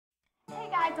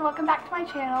guys, and welcome back to my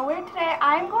channel, where today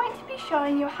I'm going to be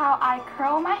showing you how I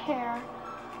curl my hair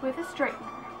with a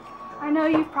straightener. I know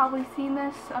you've probably seen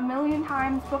this a million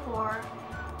times before,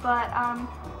 but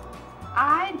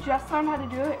I just learned how to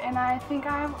do it, and I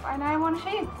want to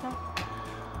show you. So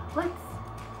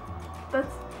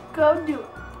let's go do it.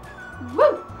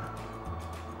 Woo!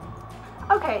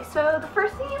 Okay, so the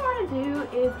first thing you want to do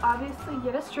is obviously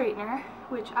get a straightener,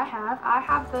 which I have. I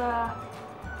have the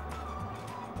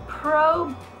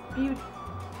Pro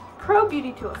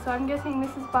Beauty Tool, so I'm guessing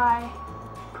this is by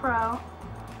Pro.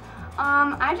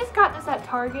 I just got this at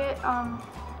Target. I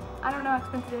don't know how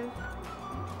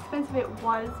expensive it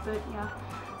was, but yeah.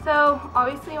 So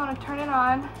obviously you want to turn it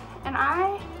on, and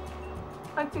I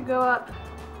like to go up,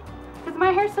 because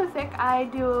my hair's so thick, I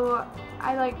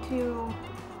like to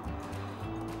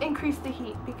increase the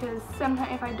heat, because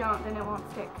sometimes if I don't, then it won't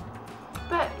stick.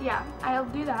 But yeah, I'll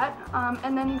do that,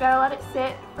 and then you gotta let it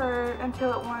sit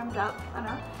until it warms up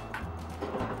enough.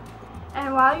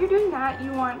 And while you're doing that,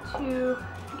 you want to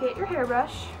get your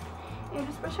hairbrush and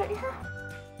just brush out your hair.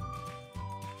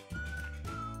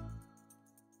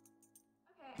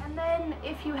 Okay, and then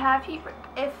if you have heat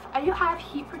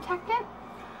protectant,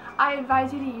 I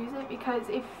advise you to use it, because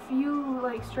if you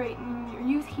like straighten or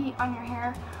use heat on your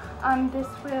hair, this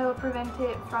will prevent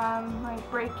it from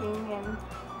like breaking and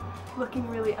looking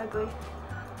really ugly.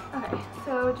 Okay,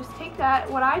 so just take that.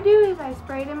 What I do is I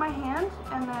spray it in my hand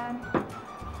and then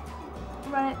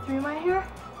run it through my hair.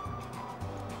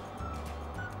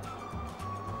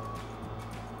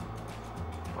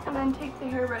 And then take the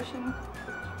hairbrush and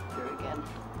through again.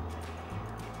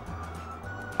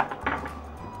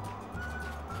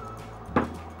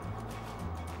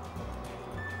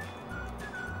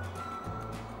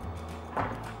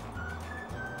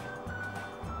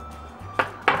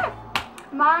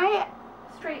 My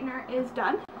straightener is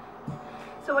done.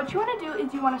 So what you want to do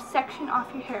is you want to section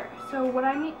off your hair. So what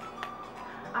I need,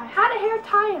 I had a hair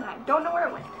tie and I don't know where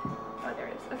it went. Oh, there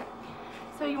it is. Okay.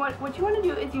 So what you want to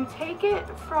do is you take it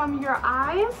from your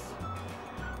eyes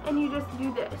and you just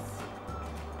do this.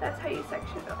 That's how you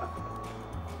section it off.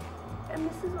 And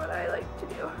this is what I like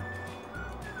to do.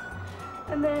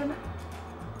 And then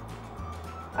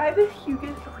I have the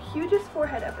hugest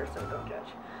forehead ever, so don't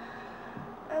judge.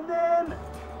 And then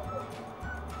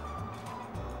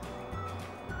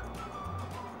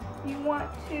you want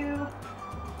to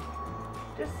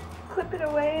just clip it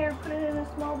away or put it in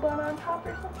a small bun on top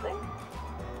or something.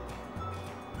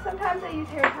 Sometimes I use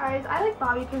hair ties. I like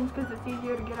bobby pins because it's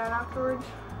easier to get out afterwards.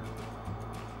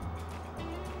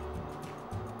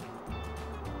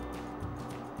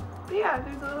 But yeah,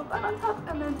 there's a little bun on top,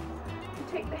 and then you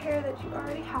take the hair that you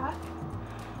already have,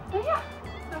 and yeah.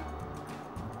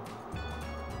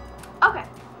 Okay,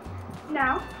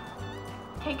 now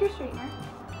take your straightener.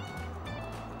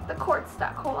 The cord's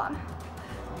stuck, hold on.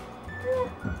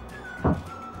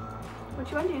 What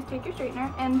you want to do is take your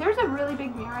straightener, and there's a really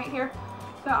big mirror right here,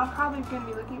 so I'm probably going to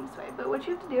be looking this way, but what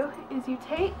you have to do is you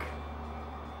take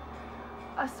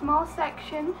a small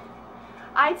section.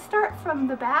 I'd start from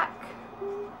the back.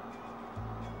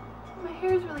 My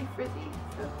hair is really frizzy,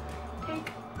 so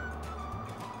take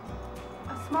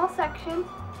a small section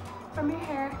from your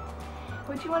hair.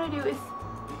 What you want to do is,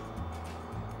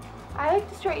 I like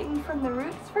to straighten from the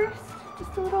roots first,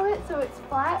 just a little bit, so it's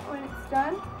flat when it's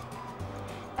done.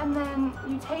 And then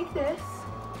you take this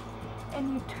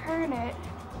and you turn it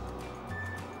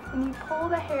and you pull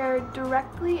the hair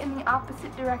directly in the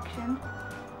opposite direction,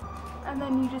 and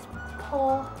then you just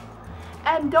pull.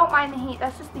 And don't mind the heat,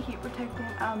 that's just the heat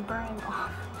protectant burning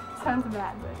off. Sounds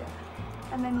bad, but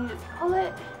yeah. And then you just pull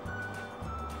it.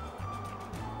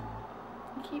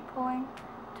 Keep pulling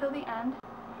till the end,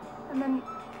 and then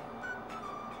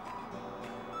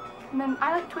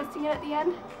I like twisting it at the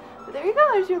end. But there you go,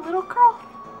 there's your little curl.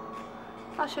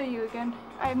 I'll show you again.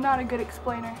 I'm not a good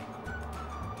explainer.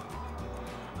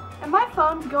 And my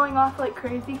phone's going off like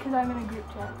crazy because I'm in a group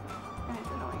chat and it's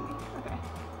annoying me. Okay.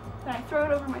 Then I throw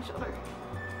it over my shoulder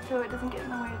so it doesn't get in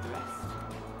the way of the rest.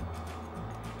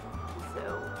 So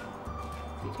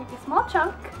you take a small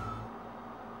chunk.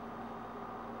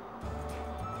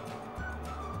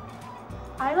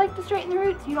 I like to straighten the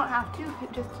roots. You don't have to,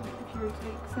 just if you're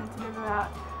like sensitive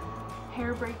about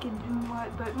hair breakage and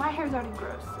what, but my hair's already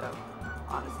gross, so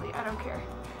honestly, I don't care.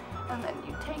 And then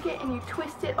you take it and you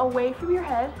twist it away from your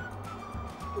head.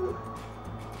 Ooh.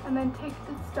 And then take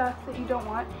the stuff that you don't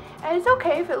want. And it's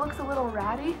okay if it looks a little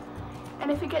ratty, and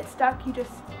if it gets stuck, you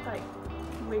just like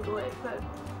wiggle it,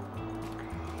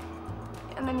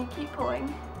 and then you keep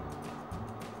pulling.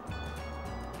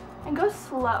 And go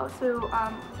slow, so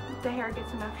the hair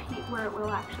gets enough heat where it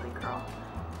will actually curl.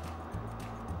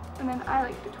 and then I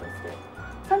like to twist it.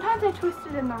 Sometimes I twist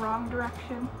it in the wrong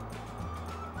direction.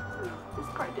 This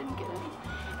part didn't get any.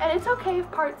 And it's okay if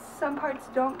some parts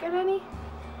don't get any.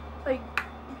 Like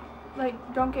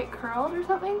don't get curled or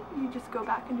something. You just go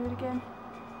back and do it again.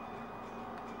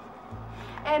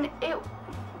 And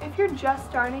if you're just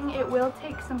starting, it will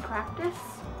take some practice.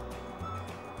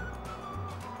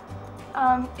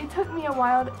 It took me a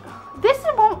while to, this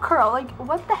won't curl, like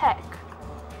what the heck?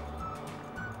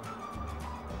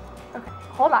 Okay,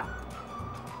 hold on.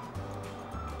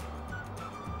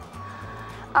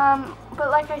 But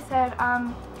like I said,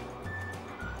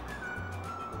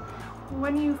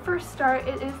 when you first start,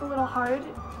 it is a little hard.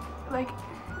 Like,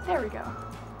 there we go.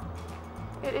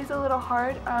 It is a little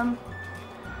hard,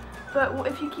 but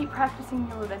if you keep practicing,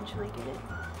 you'll eventually get it.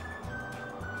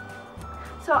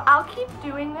 So I'll keep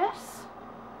doing this,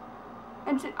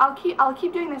 and I'll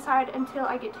keep doing this side until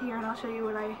I get to here, and I'll show you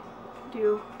what I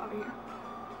do over here.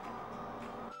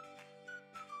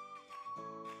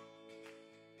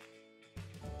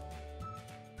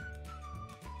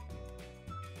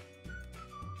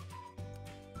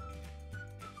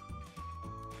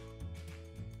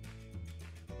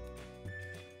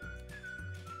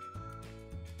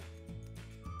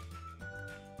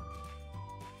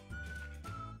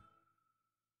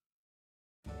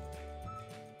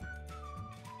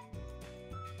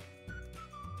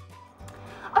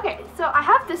 Okay, so I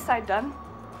have this side done.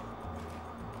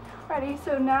 Ready,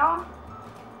 so now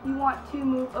you want to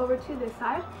move over to this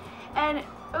side. And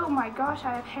oh my gosh,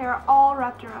 I have hair all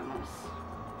wrapped around this.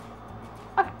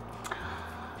 Okay,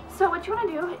 so what you want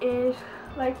to do is,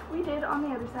 like we did on the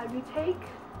other side, we take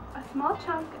a small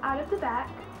chunk out of the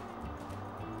back.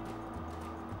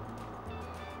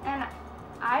 And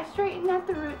I straighten at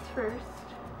the roots first.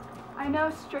 I know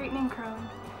straightening curling,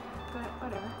 but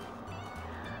whatever.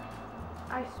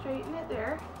 I straighten it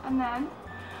there, and then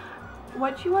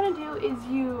what you want to do is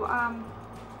you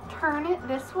turn it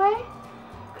this way,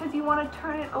 because you want to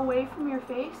turn it away from your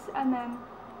face, and then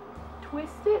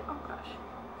twist it, oh gosh,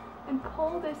 and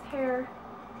pull this hair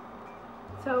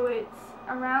so it's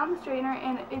around the straightener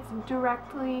and it's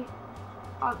directly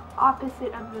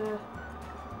opposite of the,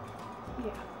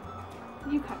 yeah,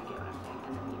 you kind of get what I'm saying,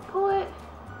 and then you pull it,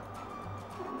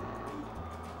 and then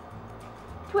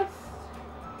twist.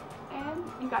 And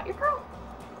you got your curl.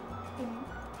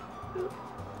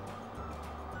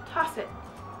 Toss it.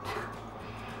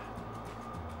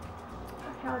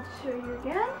 Okay, I'll just show you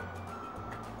again.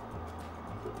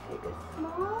 So take a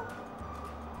small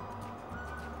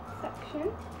section.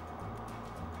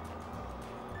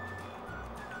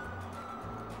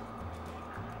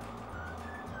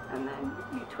 And then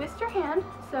you twist your hand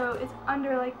so it's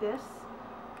under like this.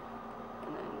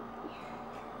 And then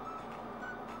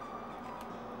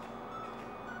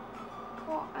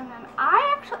and then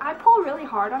I pull really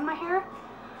hard on my hair,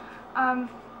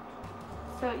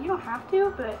 so you don't have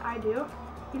to, but I do.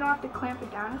 You don't have to clamp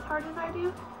it down as hard as I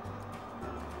do. And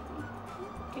then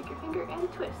take your finger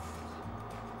and twist,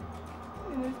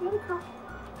 and there's another curl.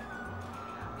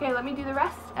 Okay, let me do the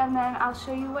rest, and then I'll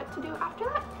show you what to do after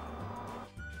that.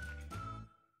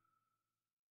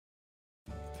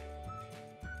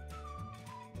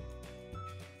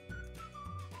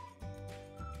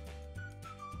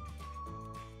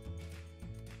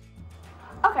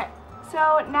 Okay,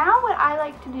 so now what I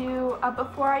like to do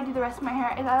before I do the rest of my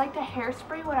hair is I like to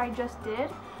hairspray what I just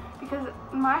did, because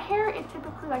my hair, it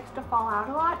typically likes to fall out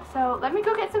a lot. So let me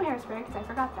go get some hairspray because I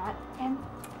forgot that, and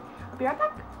I'll be right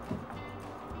back.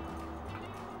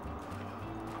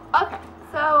 Okay,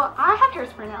 so I have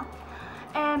hairspray now,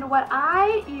 and what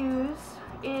I use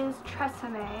is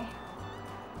Tresemme.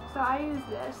 So I use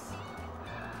this.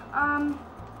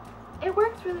 It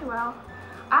works really well.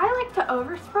 I like to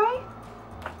overspray,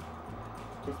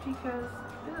 just because,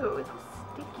 ooh, it's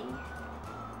sticky.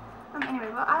 Anyway,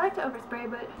 well, I like to overspray,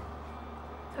 but,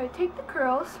 so I take the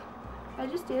curls, I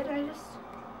just did, I just,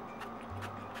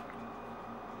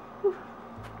 whew.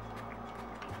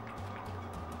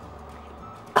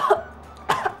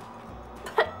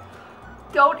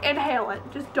 Don't inhale it,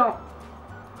 just don't.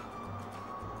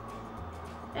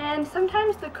 And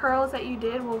sometimes the curls that you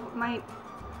did might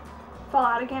fall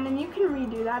out again, and you can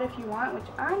redo that if you want, which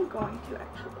I'm going to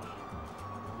actually.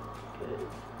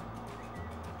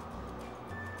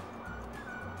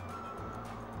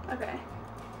 Okay,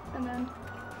 and then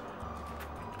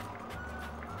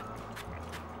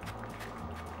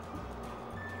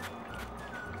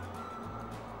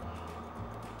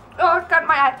oh, got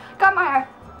my eye, got my eye.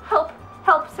 Help,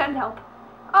 help, send help.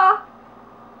 Ah.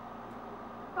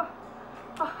 Oh,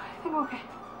 I think I'm okay.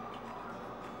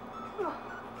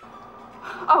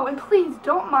 Oh, and please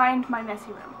don't mind my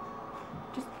messy room.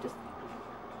 Just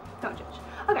don't judge.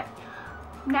 Okay,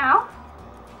 now,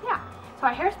 yeah. So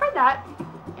I hairsprayed that,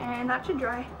 and that should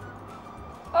dry.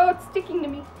 Oh, it's sticking to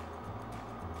me.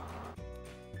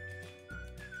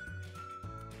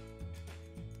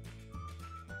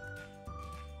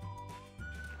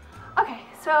 Okay,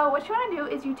 so what you want to do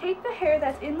is you take the hair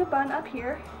that's in the bun up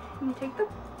here, and you take the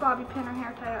bobby pin or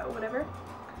hair tie out or whatever,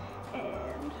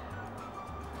 and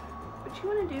what you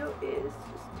want to do is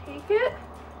just take it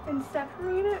and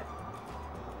separate it.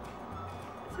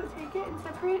 So take it and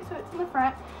separate it so it's in the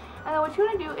front. And then what you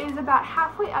want to do is about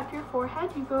halfway up your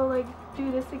forehead, you go like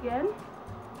do this again.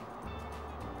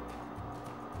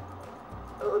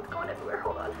 Oh, it's going everywhere.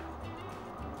 Hold on.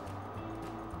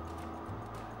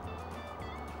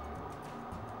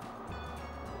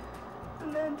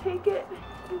 And then take it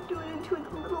and do it into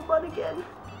its little bun again.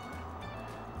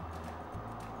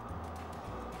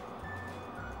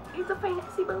 It's a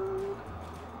fancy bun.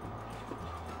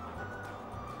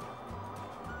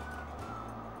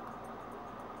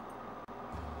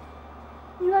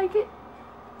 You like it?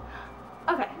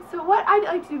 Okay, so what I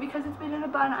like to do, because it's been in a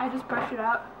bun, I just brush it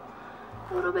out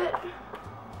a little bit.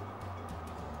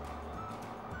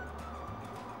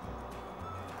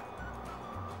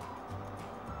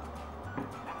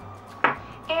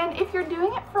 And if you're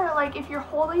doing it for, like, if you're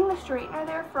holding the straightener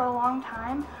there for a long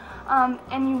time,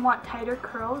 and you want tighter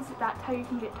curls, that's how you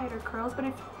can get tighter curls. But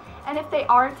if they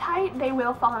are tight, they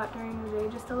will fall out during the day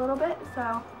just a little bit.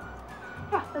 So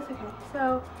yeah, that's okay.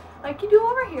 So like you do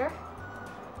over here,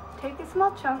 take a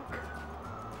small chunk,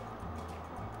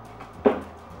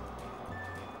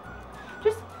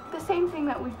 just the same thing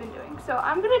that we've been doing. So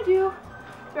I'm gonna do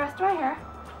the rest of my hair,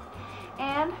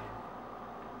 and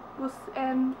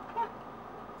yeah.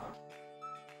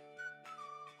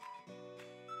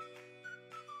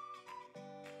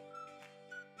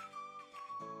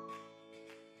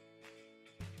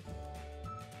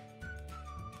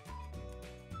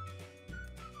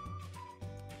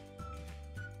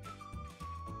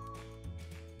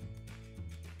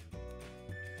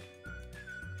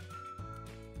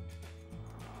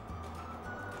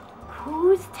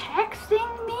 Who's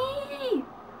texting me?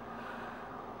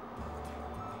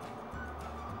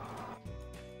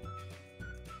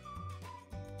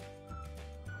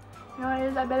 You know what it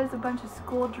is? I bet it's a bunch of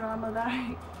school drama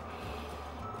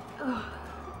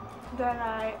that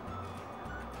I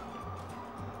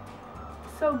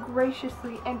so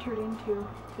graciously entered into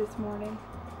this morning.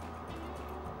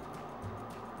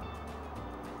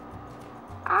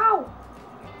 Ow!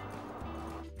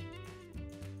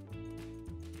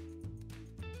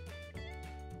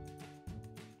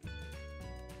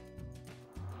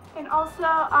 And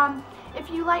also, if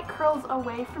you like curls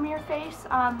away from your face,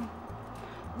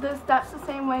 that's the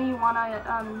same way you want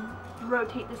to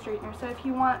rotate the straightener. So if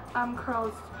you want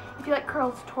if you like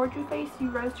curls towards your face, you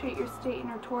rotate your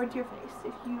straightener towards your face.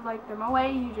 If you like them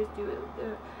away, you just do it,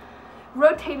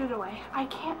 rotate it away. I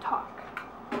can't talk.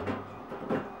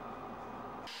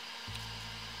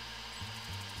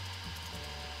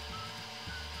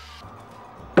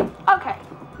 Okay,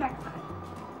 next side.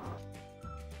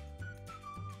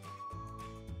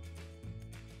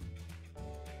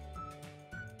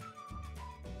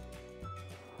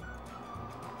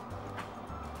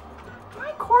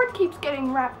 My cord keeps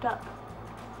getting wrapped up.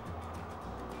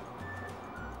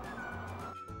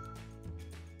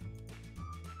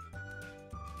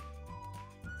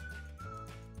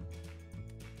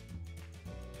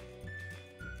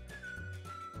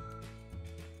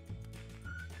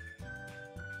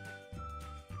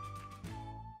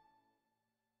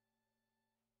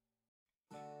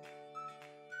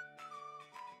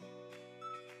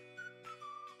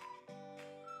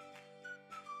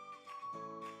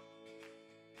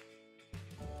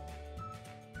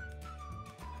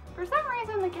 For some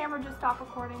reason the camera just stopped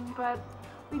recording, but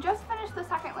we just finished the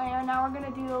second layer. Now we're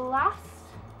going to do the last,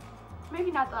 maybe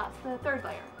not the last, the third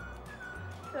layer.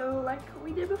 So like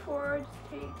we did before, just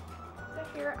take the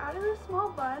hair out of the small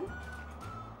bun.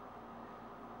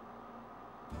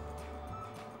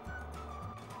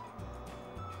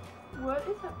 What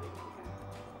is happening here?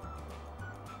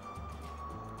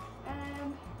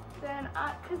 And then,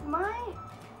 because my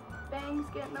bangs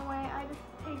get in the way, I just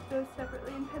take those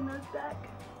separately and pin those back.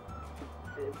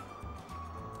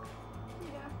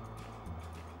 Yeah.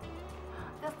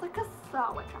 This look is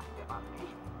so attractive on me.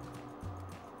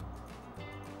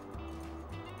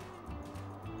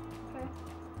 Okay.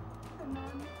 And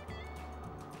then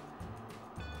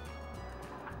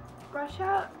brush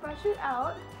it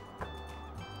out.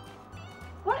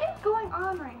 What is going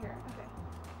on right here? Okay.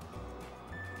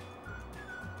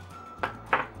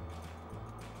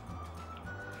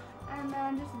 and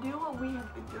then just do what we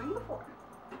have been doing before.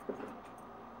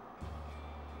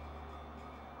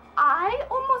 I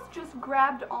almost just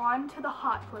grabbed on to the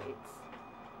hot plates.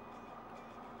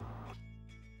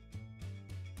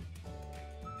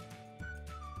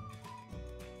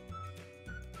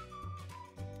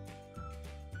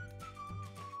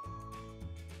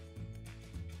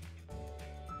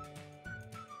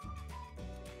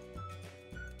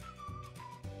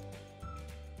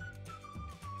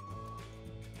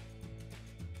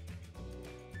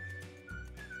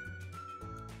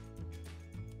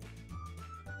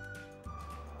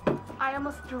 I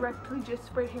almost directly just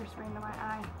sprayed hairspray into my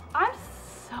eye. I'm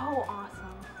so awesome.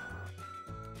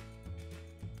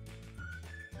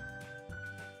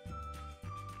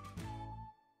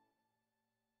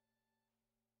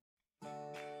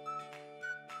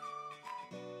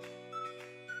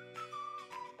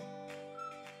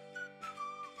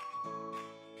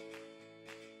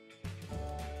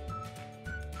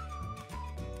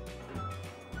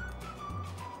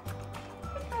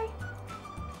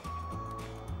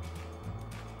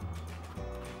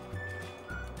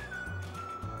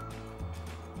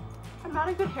 I'm not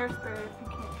a good hairsprayer if you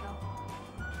can't tell.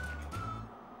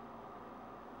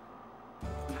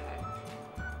 Okay.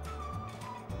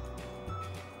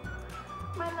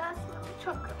 My last little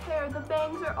chunk of hair. The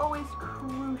bangs are always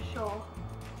crucial.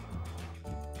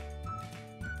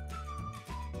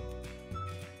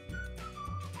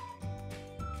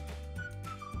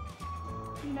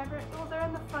 You never, well, they're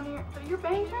in the front of your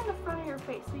bangs are in the front of your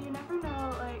face, so you never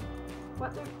know, like,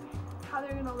 how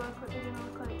they're gonna look, what they're gonna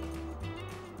look like.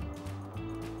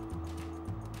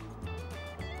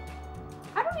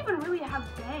 I don't even really have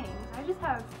bangs, I just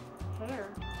have hair.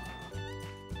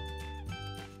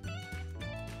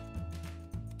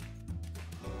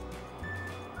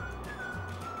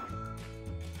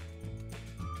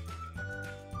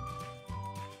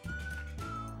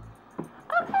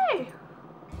 Okay!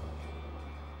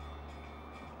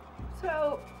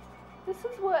 So, this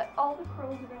is what all the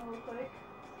curls are gonna look like.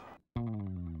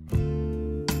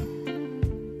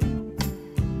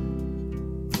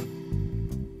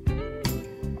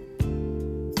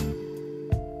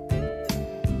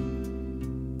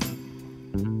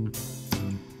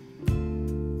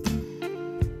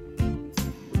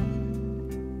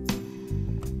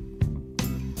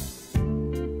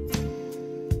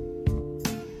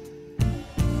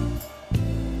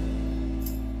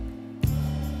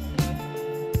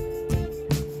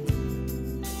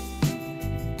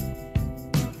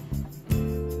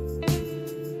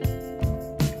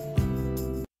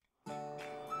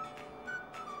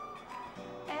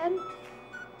 And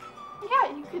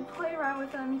yeah, you could play around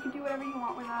with them, you can do whatever you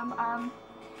want with them.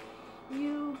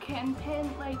 You can pin,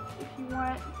 like, if you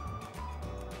want,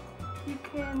 you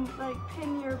can like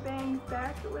pin your bangs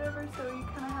back or whatever, so you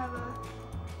kind of have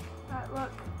that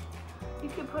look. You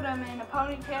could put them in a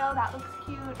ponytail, that looks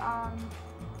cute.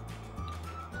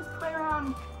 Just play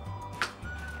around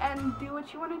and do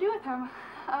what you want to do with them.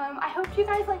 I hope you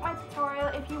guys like my tutorial.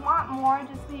 If you want more,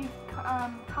 just leave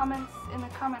comments in the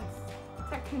comments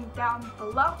section down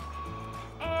below.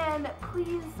 And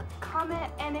please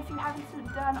comment, and if you haven't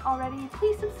done already,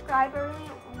 please subscribe. I really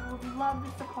would love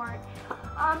the support.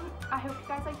 I hope you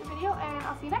guys liked the video, and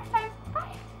I'll see you next time.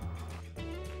 Bye!